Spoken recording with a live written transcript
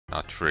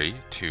tree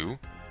to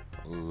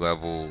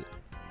level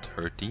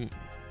 13.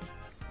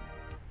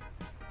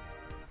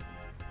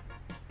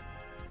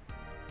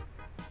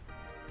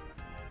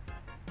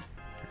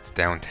 It's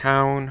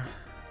downtown.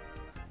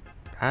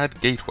 Add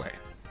gateway.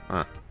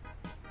 Huh.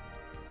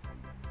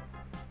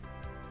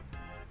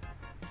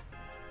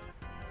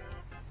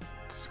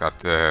 It's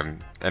got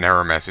an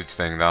error message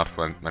saying that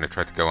when I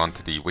tried to go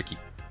onto the wiki.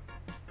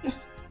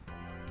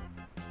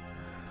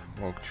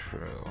 Walk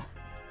trail.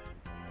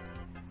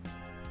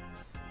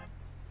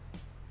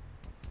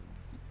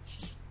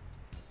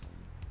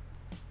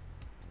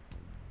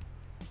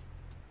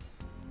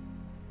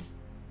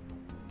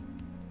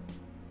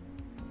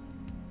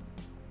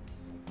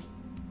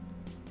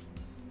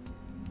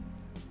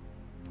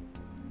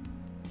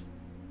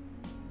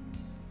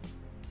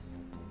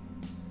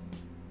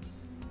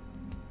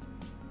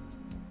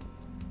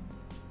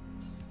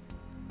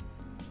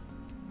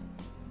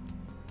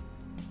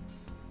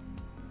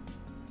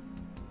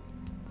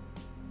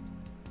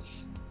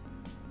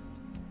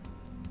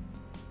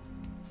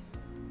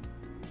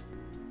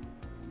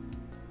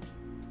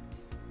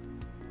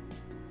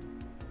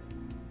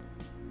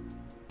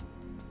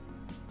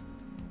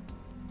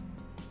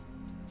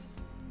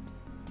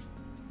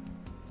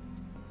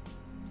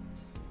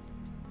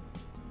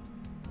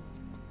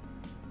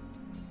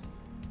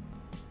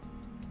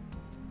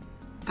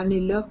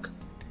 Any luck?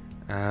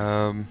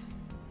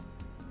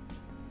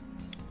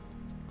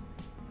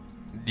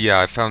 Yeah,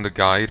 I found a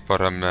guide,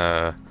 but I'm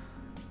trying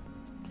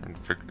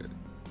to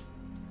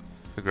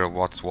figure out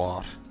what's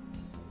what.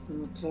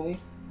 Okay.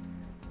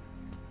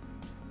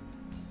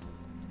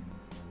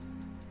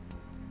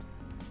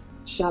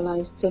 Shall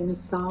I sing a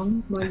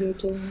song while you're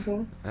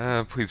doing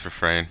that? Please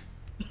refrain.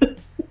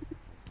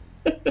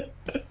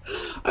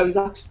 I was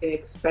actually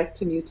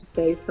expecting you to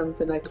say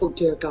something like, "Oh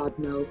dear God,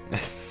 no."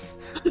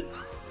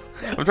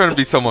 I'm trying to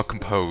be somewhat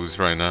composed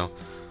right now.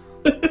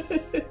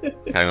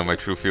 Kind of my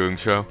true feeling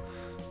show.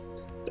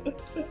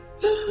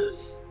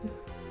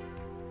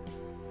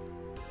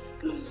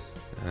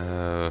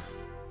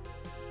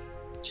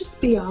 Just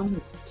be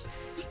honest.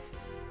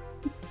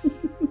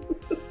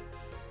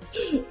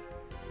 Okay,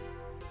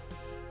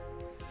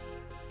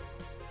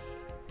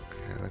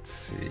 let's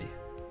see.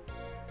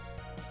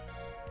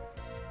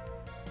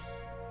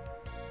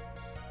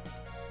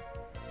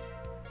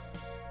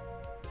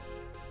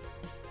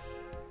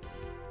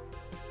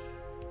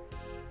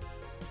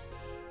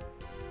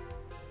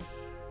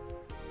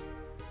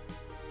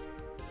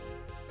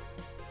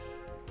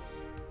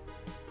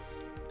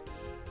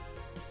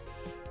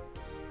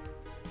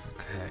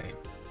 Okay.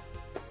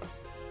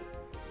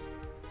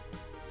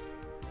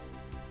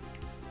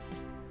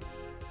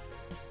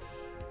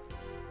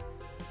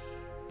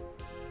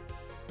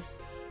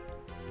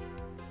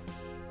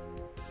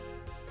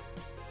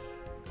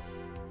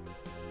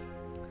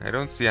 I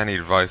don't see any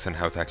advice on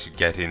how to actually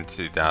get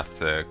into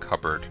that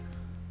cupboard.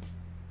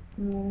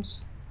 Right.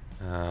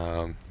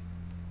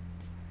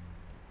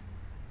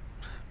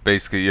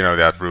 Basically, you know,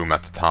 that room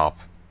at the top.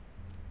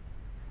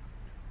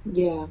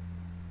 Yeah.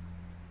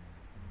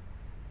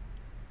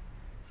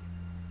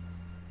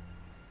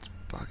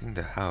 Bugging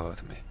the hell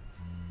out of me.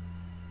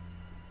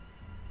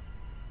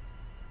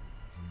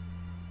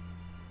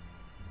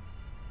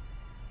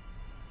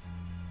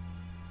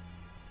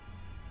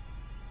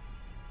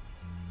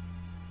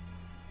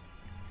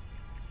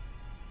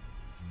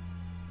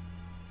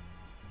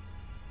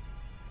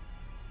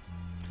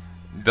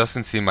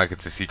 Doesn't seem like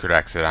it's a secret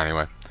exit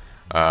anyway.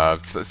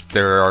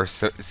 There are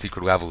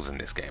secret levels in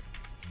this game.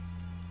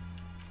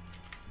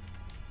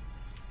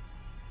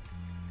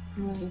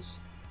 Right.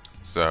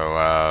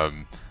 So,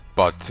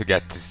 but to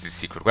get to the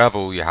secret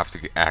level, you have to,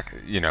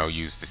 you know,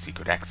 use the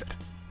secret exit.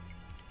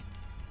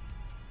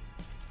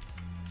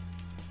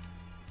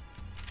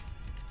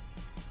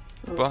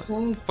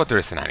 Okay. But there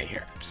isn't any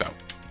here, so.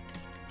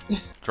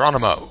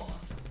 Geronimo.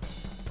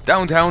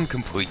 Downtown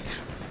complete.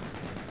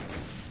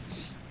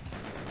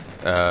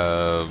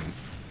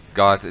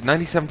 Got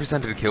 97%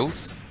 of the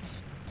kills,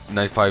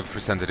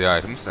 95% of the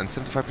items, and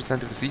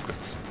 75% of the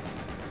secrets.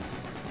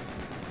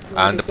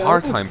 And the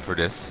par time for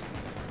this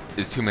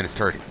is 2 minutes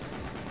 30.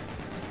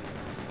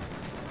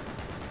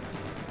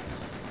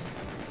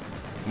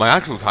 My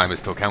actual time is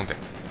still counting.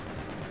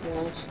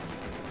 Right.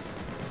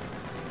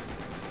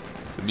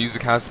 The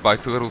music has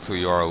spiked a little, so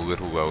you are a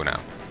little low now.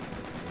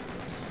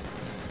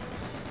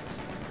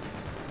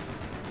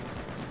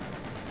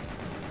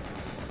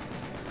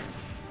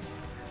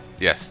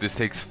 Yes, this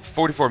takes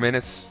 44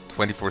 minutes,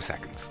 24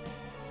 seconds.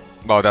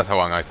 Well, that's how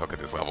long I took at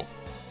this level.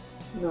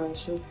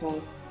 Right,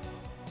 okay.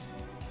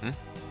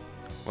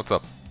 What's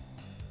up?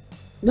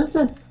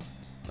 Nothing.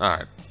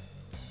 Alright.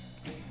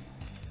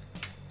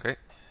 Okay.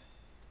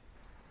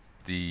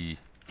 Okay,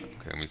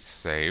 let me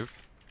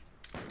save.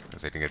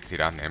 Because I didn't get to see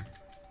that name.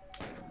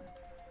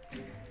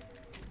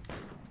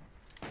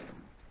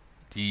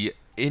 The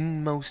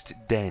Inmost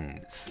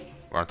Dens.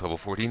 We're on level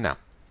 14 now.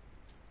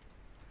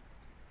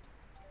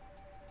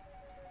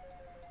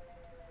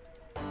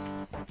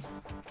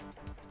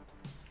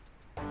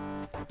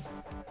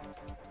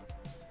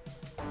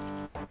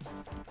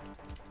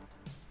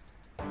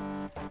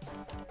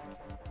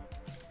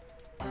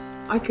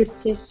 I could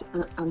sit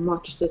and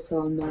watch this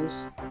all night.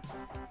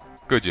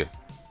 Could you?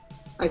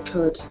 I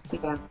could,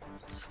 yeah.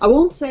 I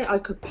won't say I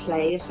could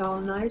play it all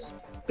night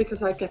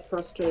because I'd get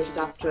frustrated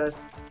after,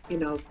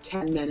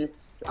 10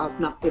 minutes of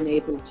not being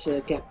able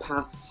to get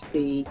past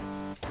the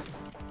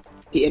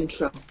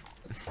intro.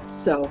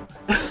 So.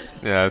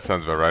 Yeah, that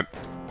sounds about right.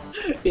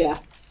 Yeah,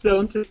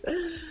 don't it?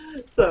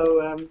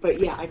 So, but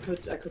yeah, I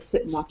could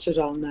sit and watch it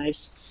all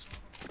night.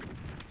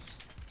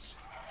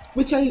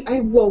 Which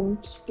I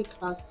won't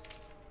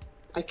because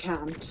I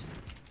can't.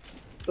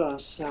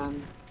 But,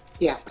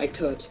 yeah, I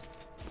could.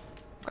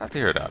 Glad to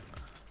hear that.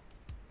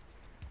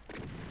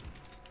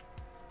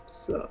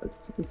 So,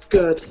 it's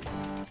good.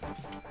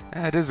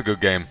 Yeah, it is a good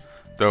game.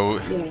 Though,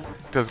 Yeah.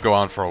 it does go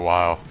on for a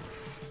while.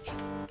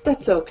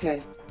 That's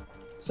okay.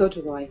 So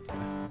do I.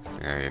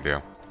 Yeah, you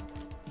do.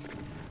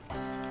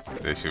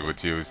 The issue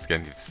with you is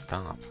getting you to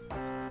stop.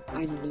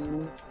 I know.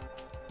 And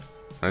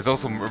there's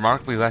also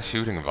remarkably less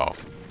shooting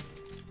involved.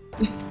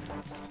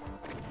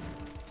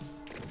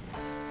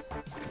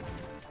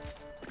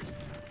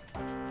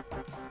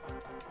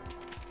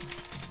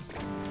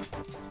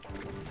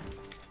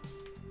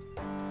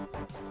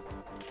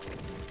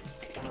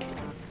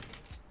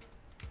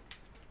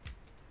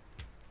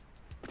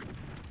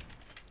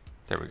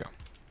 There we go.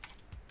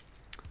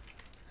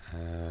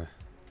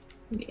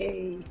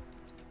 Yay.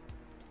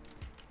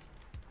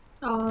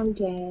 All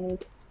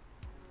dead.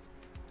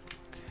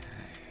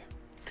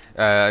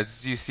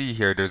 As you see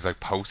here, there's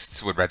like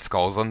posts with red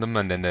skulls on them,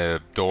 and then a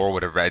door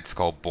with a red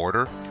skull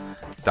border.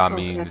 That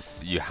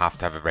means you have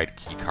to have a red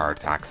key card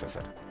to access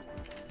it.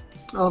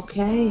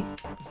 Okay.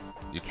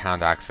 You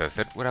can't access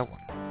it without one.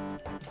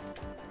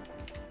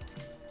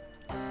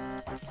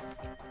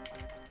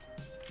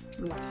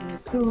 Okay,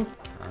 cool.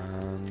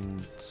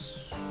 And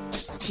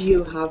Do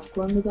you have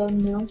one of them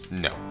now?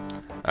 no.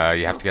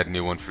 You have to get a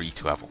new one for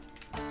each level.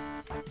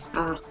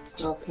 Ah,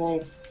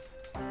 okay.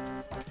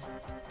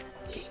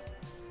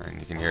 And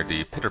you can hear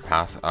the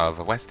pitter-pat of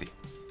a Westie.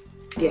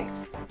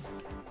 Yes.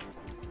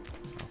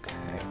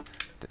 Okay.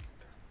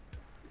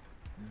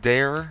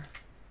 There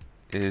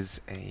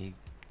is a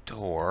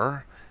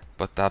door,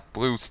 but that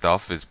blue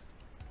stuff is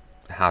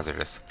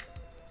hazardous.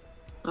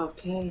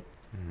 Okay.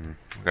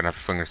 We're gonna have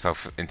to fling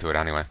yourself into it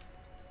anyway.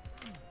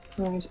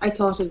 Right. I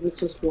thought it was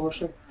just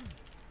water.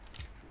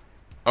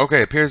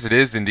 Okay, appears it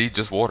is indeed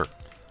just water.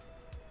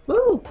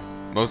 Woo!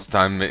 Most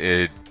of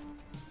the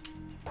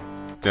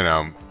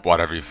time,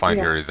 whatever you find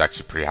here is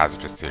actually pretty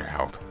hazardous to your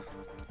health.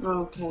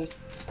 Okay.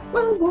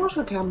 Well,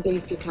 water can be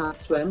if you can't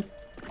swim.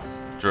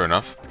 True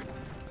enough.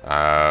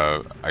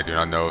 I do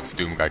not know if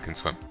Doom Guy can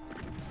swim.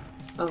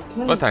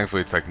 Okay. But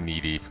thankfully it's like knee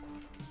deep.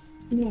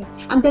 Yeah.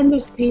 And then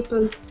there's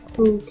people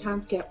who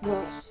can't get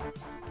wet.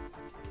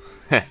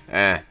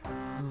 Eh.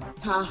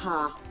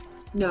 Haha.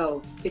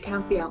 No, they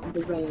can't be out in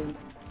the rain.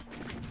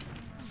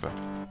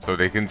 So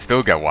they can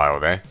still get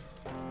wild, eh?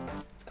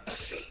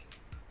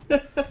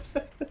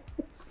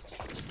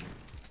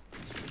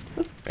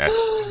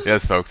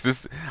 Yes,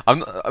 folks. I'm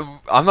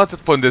not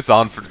just putting this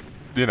on for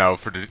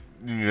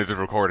the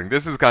recording.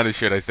 This is kind of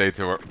shit I say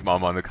to her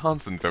mom on a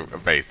constant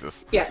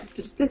basis. Yeah,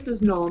 this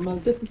is normal.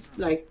 This is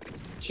like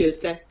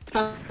Tuesday.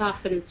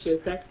 It is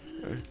Tuesday.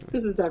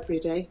 This is every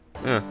day.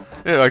 Yeah,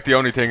 like the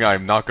only thing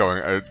I'm not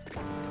going.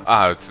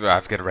 I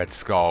have to get a red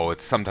skull.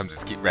 Sometimes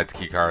it's red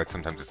key cards,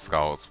 sometimes it's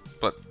skulls,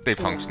 but they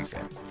function the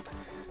same.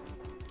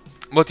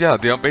 But yeah,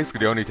 basically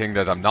the only thing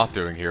that I'm not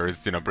doing here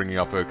is bringing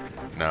up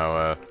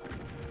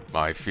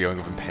my feeling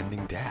of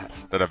impending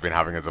death that I've been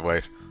having as of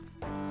late.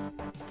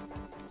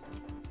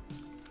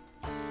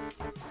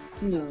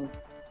 No,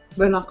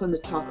 we're not going to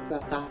talk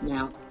about that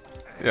now.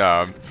 Yeah,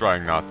 I'm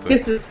trying not to.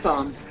 This is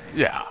fun.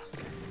 Yeah.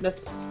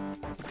 Let's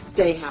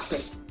stay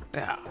happy.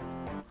 Yeah.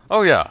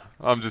 Oh yeah,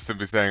 I'm just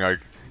simply saying like,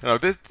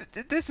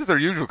 this is our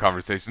usual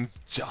conversation,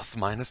 just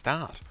minus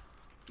that.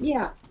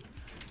 Yeah,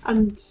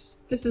 and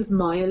this is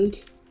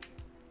mild.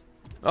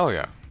 Oh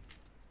yeah.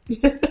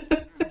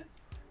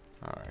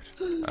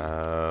 Alright.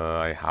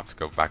 I have to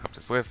go back up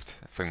this lift,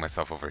 fling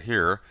myself over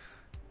here,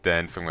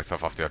 then fling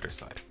myself off the other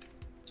side.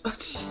 Oh,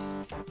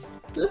 jeez.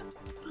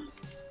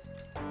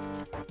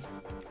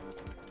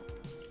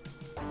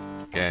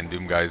 Again,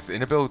 Doom Guy's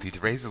inability to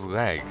raise his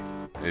leg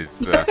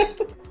is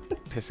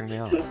pissing me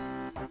off.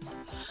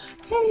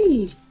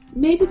 Hey,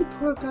 maybe the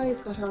poor guy's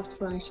got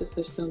arthritis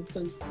or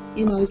something.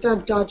 He's got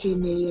a dodgy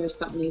knee or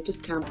something. He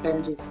just can't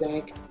bend his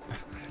leg.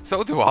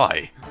 So do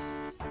I.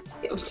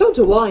 So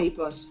do I,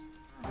 but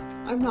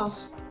I'm not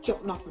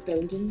jumping off of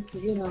buildings,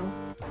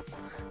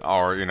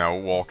 Or,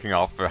 walking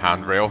off a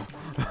handrail.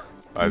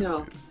 As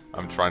No.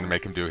 I'm trying to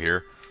make him do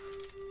here.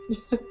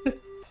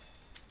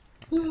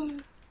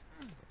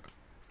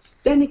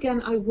 Then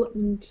again, I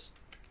wouldn't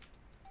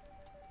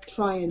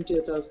try and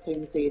do those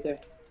things either.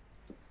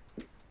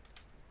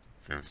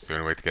 It's the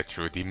only way to get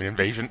through a demon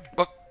invasion.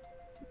 Look!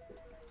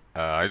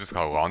 I just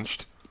got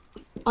launched.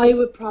 I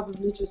would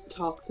probably just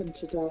talk them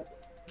to death.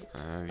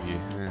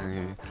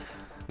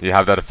 You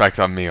have that effect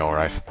on me,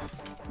 alright.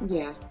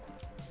 Yeah.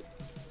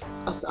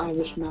 Us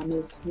Irish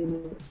mammies, you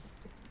know.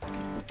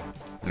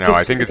 No,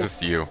 I think it's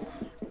just you.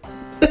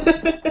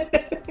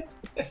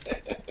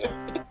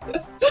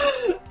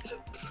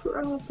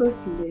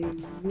 Probably.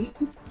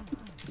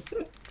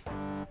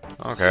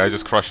 Okay, I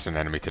just crushed an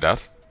enemy to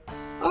death.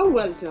 Oh,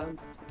 well done.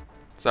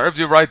 Serves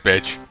you right,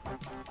 bitch.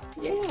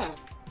 Yeah.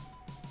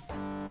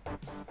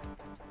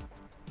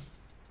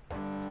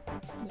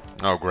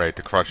 Oh great,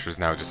 the crusher's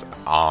now just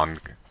on.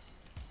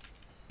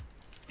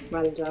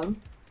 Well done.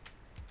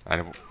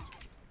 And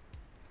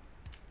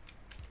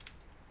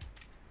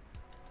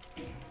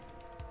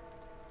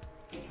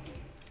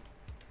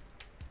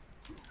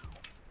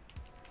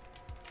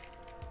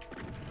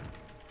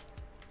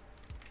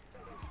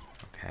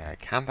okay, I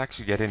can't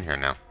actually get in here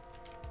now.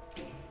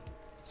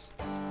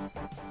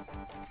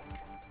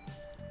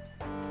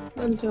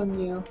 Well done,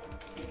 you.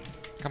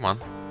 Come on.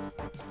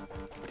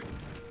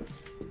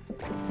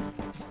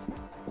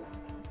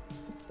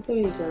 There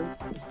you go.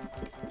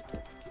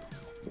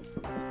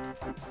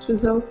 It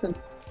was open.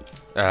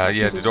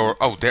 Yeah, the door.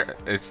 Oh, there.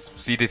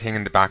 See the thing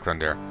in the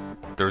background there.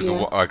 There's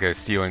Yeah. like a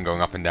ceiling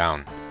going up and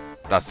down.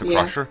 That's the Yeah.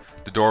 crusher.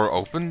 The door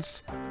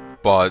opens,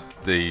 but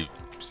the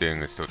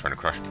ceiling is still trying to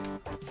crush me.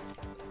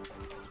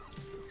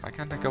 Why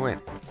can't I go in?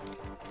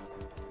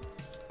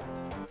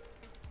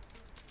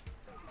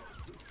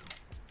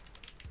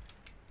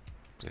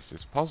 This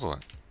is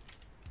puzzling.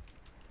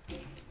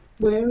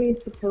 Where are you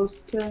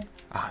supposed to?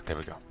 Ah, there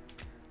we go.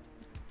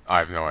 I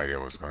have no idea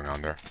what's going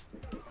on there.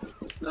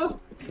 Oh,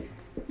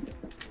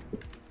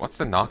 What's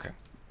the knocking?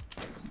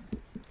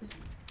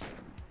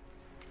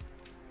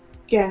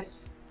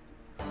 guess.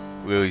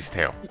 Lily's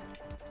tail.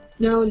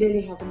 No,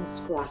 Lily having a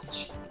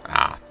scratch.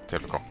 Ah,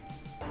 typical.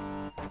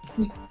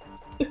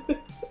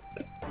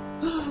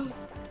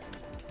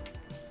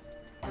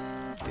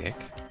 Dick.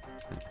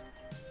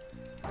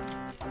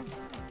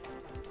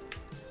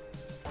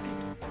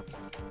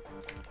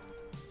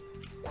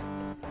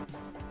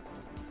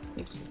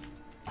 Thank you.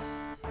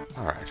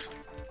 Alright.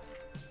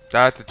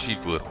 That's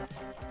achieved little.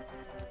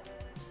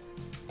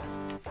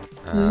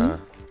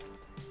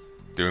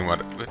 Doing what...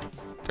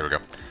 There we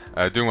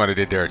go. Doing what I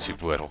did there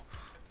achieved little.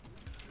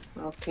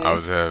 Okay. I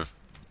was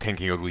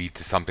thinking it would lead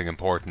to something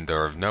important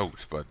or of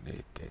note, but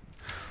it didn't.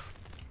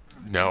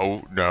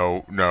 No,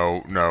 no,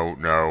 no, no,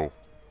 no.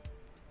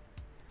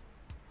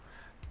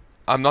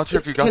 I'm not sure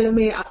if you got... Killing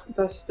me.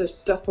 There's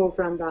stuff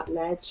over on that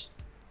ledge.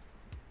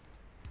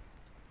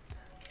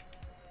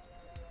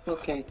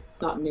 Okay,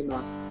 not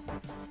anymore.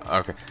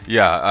 Okay.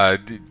 Yeah,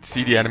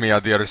 see the enemy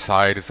on the other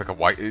side? It's like a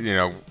white, you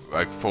know,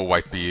 like full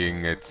white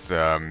being. It's,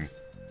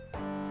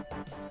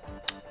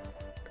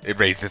 it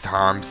raises its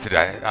arms to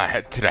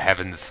the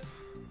heavens.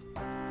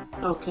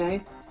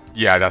 Okay.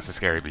 Yeah, that's a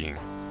scary being.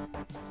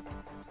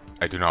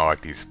 I do not like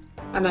these.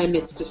 And I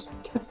missed it.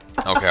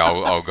 Okay,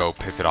 I'll go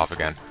piss it off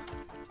again.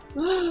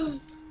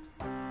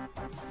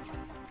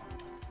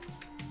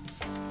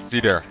 See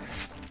there.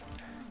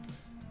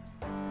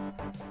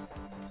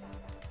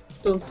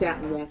 Don't say it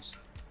yet.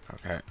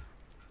 Okay.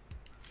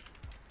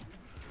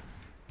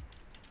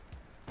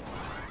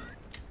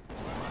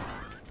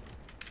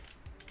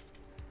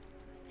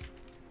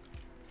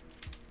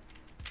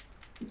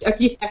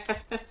 Yeah.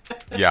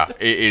 Yeah,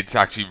 it's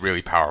actually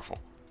really powerful.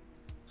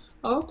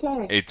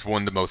 Okay. It's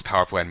one of the most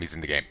powerful enemies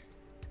in the game.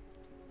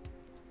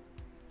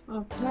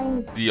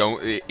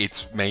 Okay.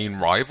 Its main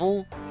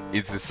rival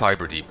is the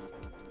Cyber Demon.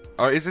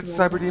 Or is it the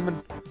Yeah. Cyber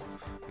Demon?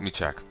 Let me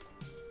check.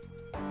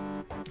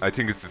 I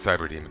think it's the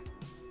Cyber Demon.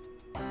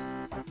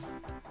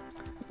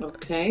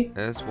 Okay.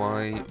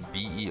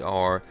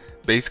 SYBER.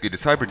 Basically, the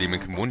Cyber Demon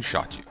can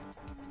one-shot you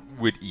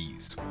with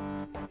ease.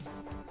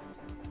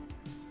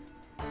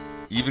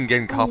 Even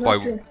getting caught by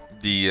lovely.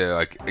 the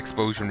like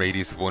explosion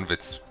radius of one of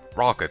its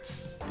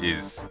rockets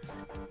is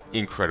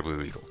incredibly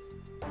lethal.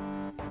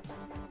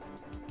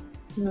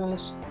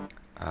 Right.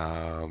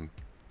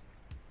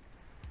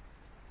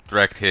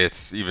 Direct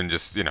hit, even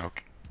just, you know,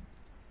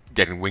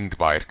 getting winged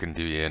by it can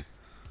do you in.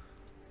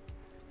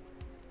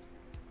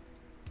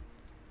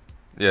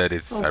 Yeah, it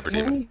is Cyber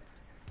Demon.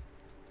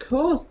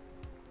 Cool.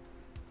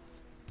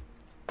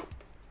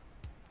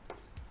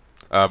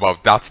 Well,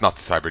 that's not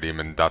the Cyber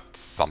Demon, that's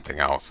something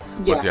else.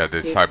 But Yeah, yeah, the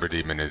yeah. Cyber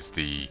Demon is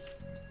the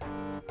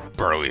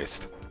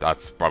burliest.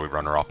 That's probably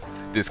runner-up.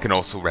 This can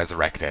also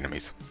resurrect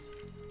enemies.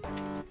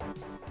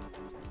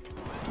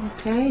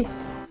 Okay.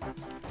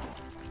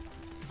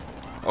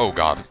 Oh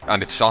god,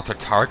 and its shots are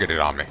targeted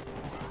on me.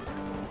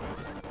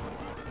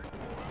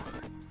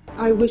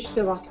 I wish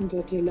there wasn't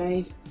a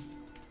delay.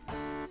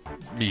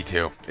 Me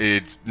too.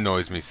 It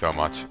annoys me so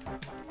much.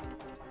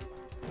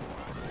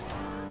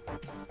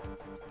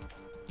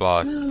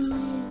 But...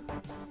 You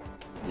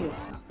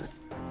fucker.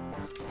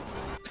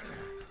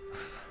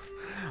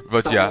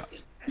 But yeah.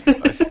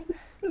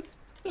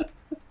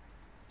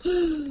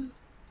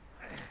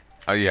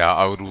 Yeah,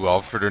 I would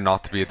love for there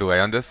not to be a delay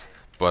on this,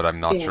 but I'm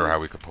not sure Yeah. how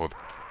we could pull...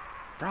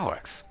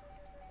 Alex.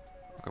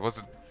 Okay, was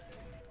it...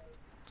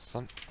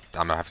 I'm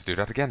gonna have to do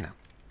that again now.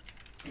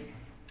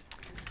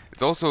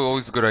 It's also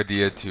always a good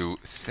idea to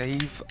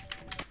save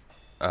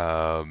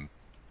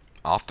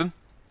often.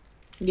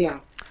 Yeah.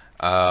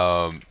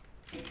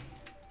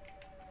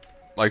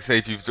 Like, say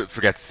if you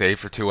forget to save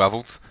for 2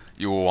 levels,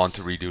 you will want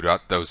to redo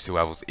those 2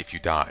 levels if you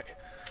die.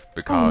 Oh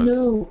Because,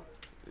 no.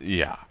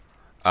 yeah.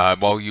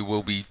 While you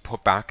will be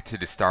put back to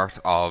the start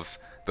of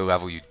the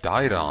level you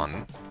died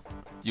on,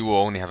 you will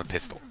only have a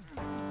pistol.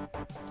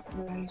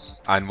 Right.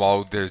 And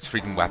while there's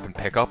freaking weapon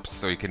pickups,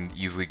 so you can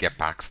easily get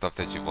back stuff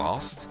that you've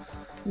lost,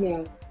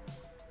 Yeah.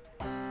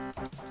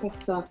 That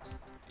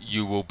sucks.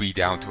 you will be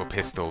down to a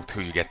pistol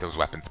till you get those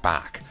weapons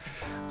back.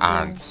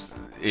 And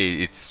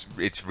it's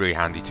really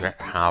handy to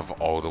have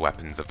all the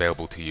weapons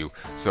available to you.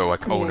 So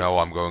like, oh no,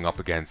 I'm going up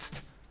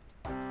against,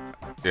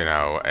 you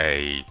know,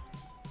 a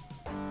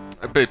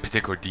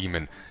particular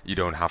demon. You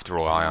don't have to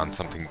rely on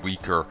something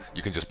weaker.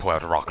 You can just pull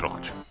out a rocket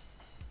launcher.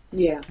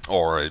 Yeah.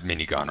 Or a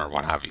minigun or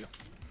what have you.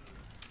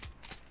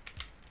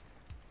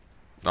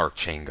 Or a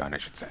chain gun, I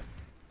should say.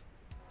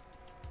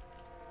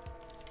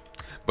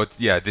 But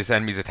yeah, this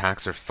enemy's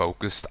attacks are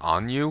focused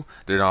on you.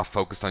 They're not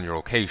focused on your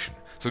location.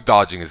 So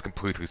dodging is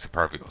completely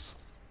superfluous.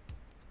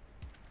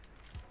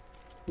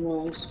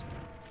 Right.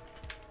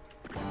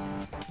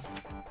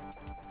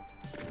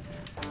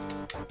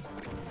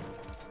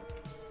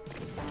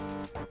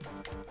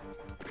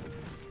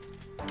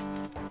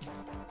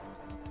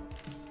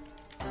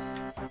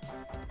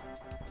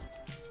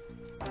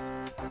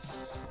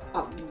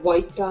 That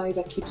white guy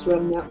that keeps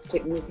running out and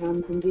sticking his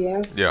hands in the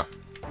air. Yeah.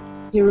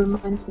 He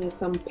reminds me of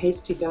some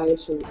pasty guy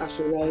at a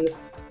rave.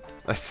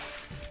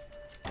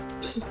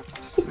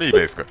 Me,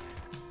 basically.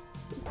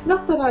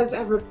 Not that I've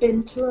ever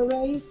been to a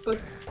rave,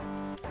 but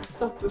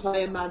that's what I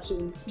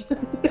imagine.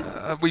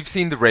 We've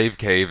seen the rave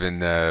cave in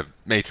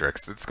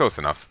Matrix. It's close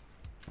enough.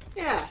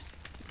 Yeah.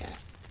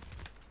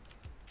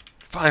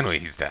 Finally,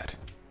 he's dead.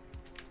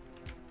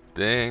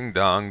 Ding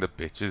dong, the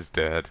bitch is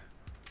dead.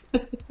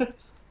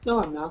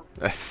 No, I'm not.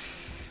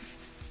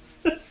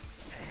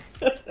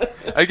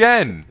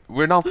 Again,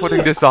 we're not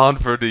putting this on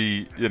for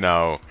the, you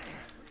know,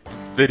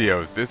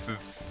 videos. This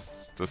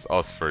is just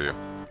us for you.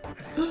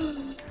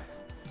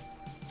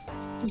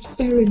 It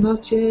very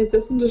much is,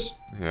 isn't it?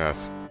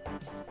 Yes.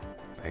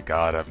 May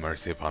God have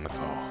mercy upon us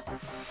all.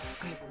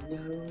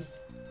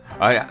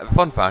 I know.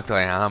 Fun fact,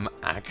 I am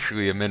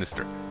actually a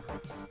minister.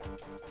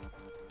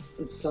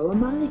 And so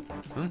am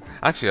I.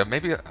 Actually,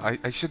 maybe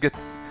I should get,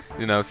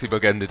 you know, see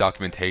about getting the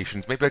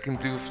documentations. Maybe I can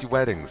do a few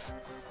weddings.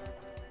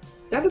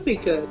 That would be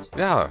good.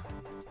 Yeah.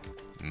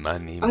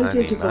 Money, I'll do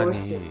money,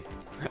 divorces.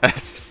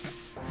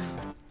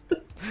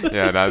 money.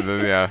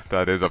 Yeah,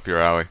 that is up your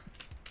alley.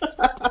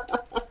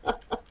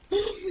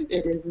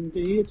 It is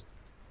indeed.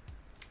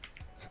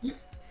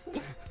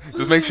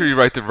 Just make sure you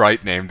write the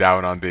right name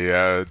down on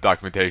the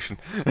documentation.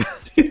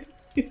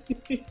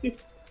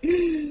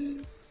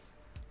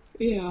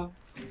 Yeah.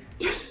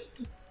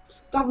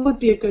 That would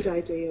be a good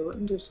idea,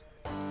 wouldn't it?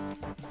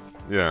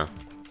 Yeah.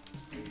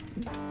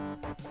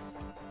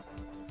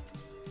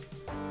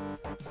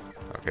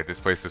 Okay,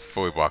 this place is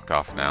fully blocked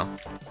off now.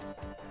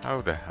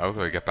 How the hell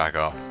do I get back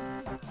up?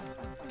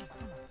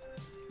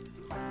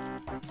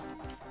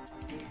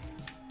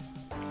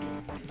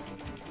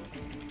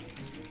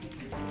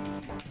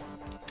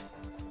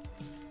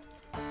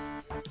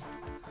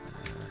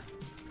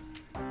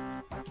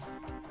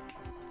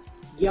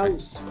 Yo,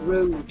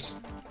 screwed.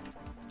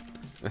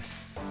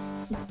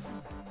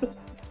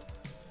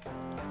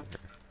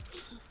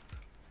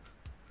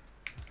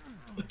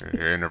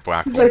 Your inner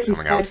black It's one's like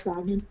coming out.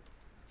 banging.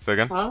 Say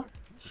again? Huh?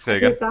 Say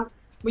again? That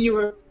when you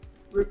were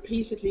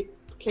repeatedly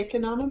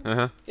clicking on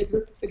him,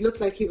 it looked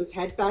like he was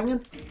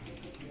headbanging.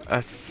 I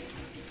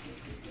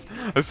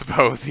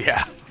suppose,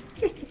 yeah.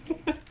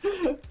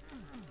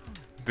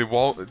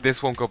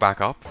 This won't go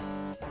back up,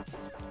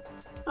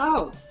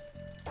 Oh,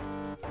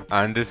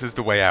 and this is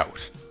the way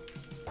out.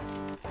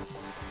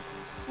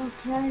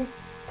 okay.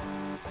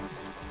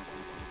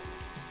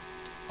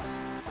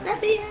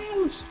 Let me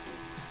out!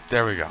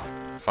 There we go.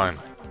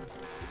 Finally.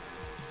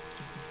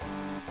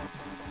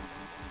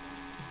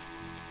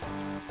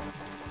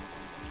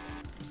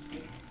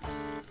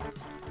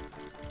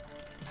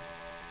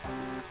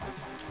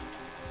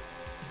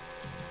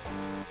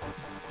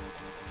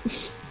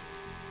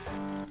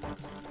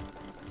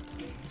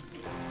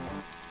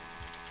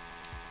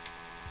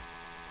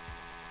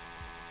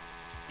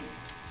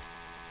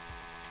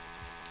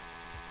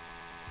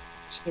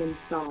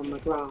 Chainsaw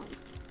McGraw.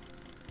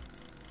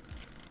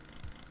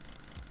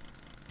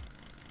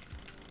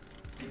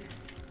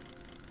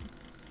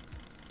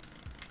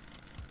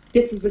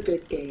 This is a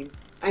good game.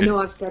 I know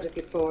I've said it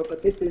before,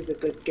 but this is a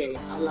good game.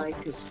 I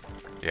like it.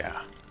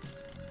 Yeah.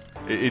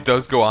 It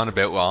does go on a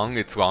bit long.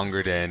 It's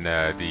longer than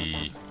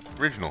the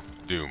original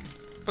Doom.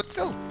 But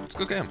still, it's a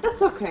good game.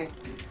 That's okay.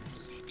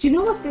 Do you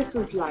know what this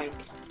is like?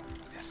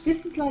 Yes.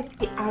 This is like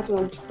the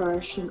adult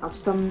version of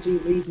somebody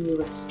reading you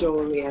a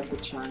story as a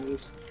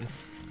child.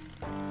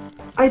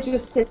 I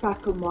just sit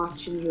back and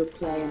watch and you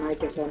play and I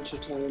get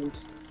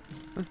entertained.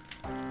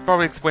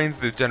 Probably explains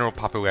the general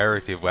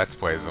popularity of Let's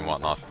Plays and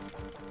whatnot.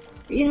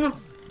 Yeah.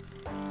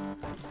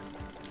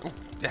 Oh,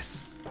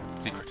 yes.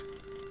 Secret.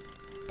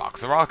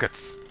 Box of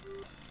rockets.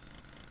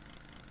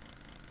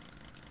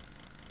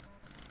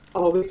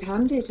 Always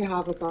handy to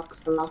have a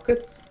box of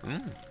rockets.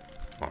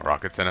 More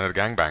rockets in a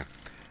gangbang.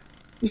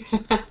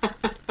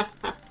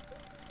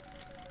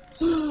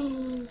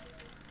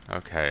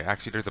 Okay,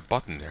 actually there's a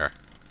button there.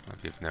 I'll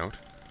give note.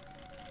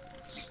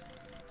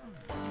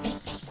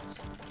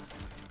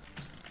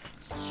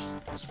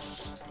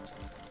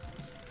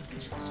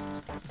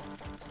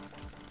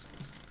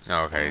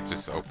 Okay, it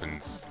just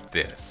opens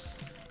this.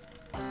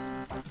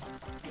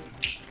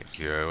 Gives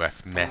you a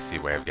less messy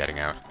way of getting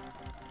out.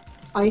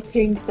 I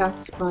think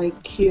that's my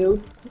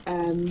cue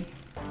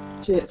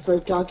for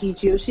doggy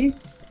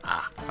duties.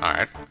 Ah,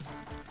 alright.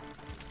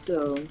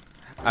 So.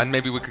 And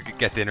maybe we could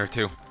get dinner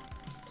too.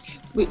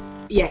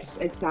 Yes,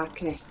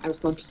 exactly. I was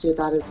going to do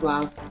that as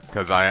well.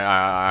 Because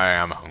I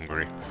am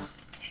hungry.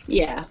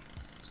 Yeah,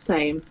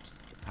 same.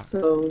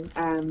 So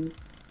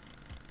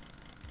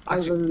I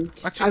will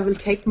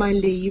take my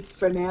leave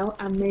for now,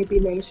 and maybe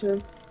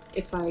later,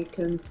 if I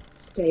can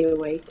stay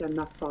awake and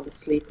not fall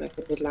asleep like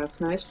I did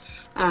last night,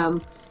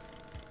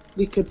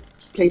 we could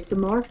play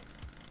some more.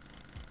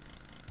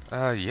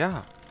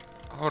 Yeah.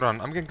 Hold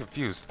on, I'm getting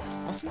confused.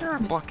 Wasn't there a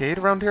blockade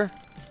around here?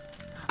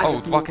 I Oh,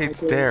 have the no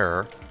blockade's idea.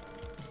 there.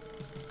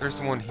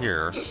 There's one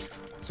here.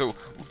 So,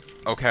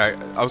 okay,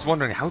 I was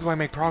wondering, how do I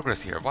make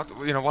progress here? What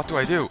do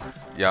I do?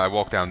 Yeah, I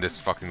walk down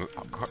this fucking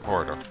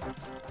corridor.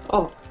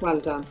 Oh, well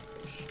done.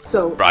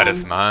 So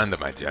Brightest mind of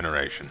my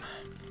generation.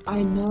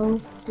 I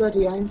know,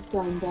 bloody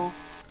Einstein there.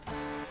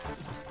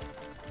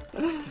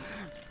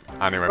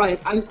 Anyway. Right,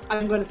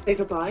 I'm going to say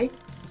goodbye.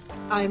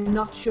 I'm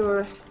not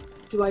sure.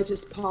 Do I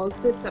just pause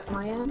this at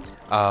my end?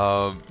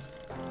 Well,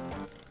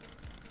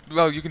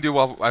 you can do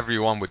whatever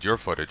you want with your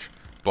footage,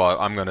 but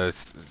I'm gonna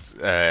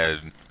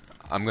sign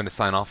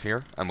off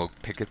here, and we'll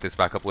pick this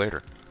back up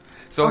later.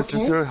 So I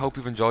sincerely hope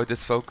you've enjoyed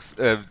this, folks.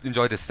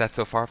 Enjoyed this set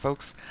so far,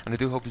 folks, and I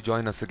do hope you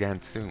join us again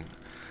soon.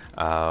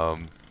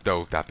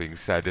 Though that being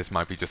said, this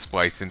might be just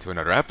spliced into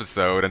another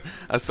episode, and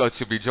as such,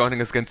 you'll be joining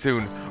us again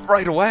soon,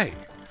 right away.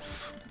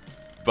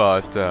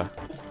 But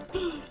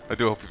I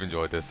do hope you've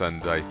enjoyed this,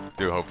 and I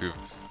do hope you've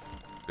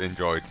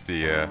enjoyed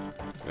the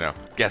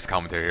guest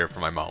commentary here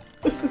from my mom.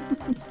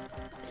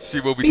 She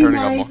will be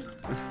turning nice.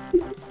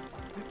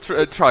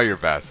 on. Try your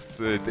best.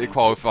 It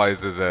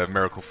qualifies as a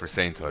miracle for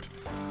sainthood.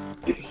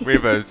 We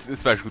have a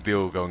special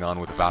deal going on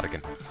with the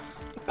Vatican.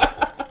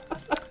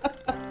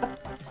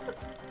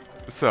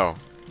 So,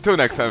 till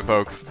next time,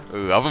 folks.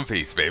 Love and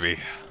peace, baby.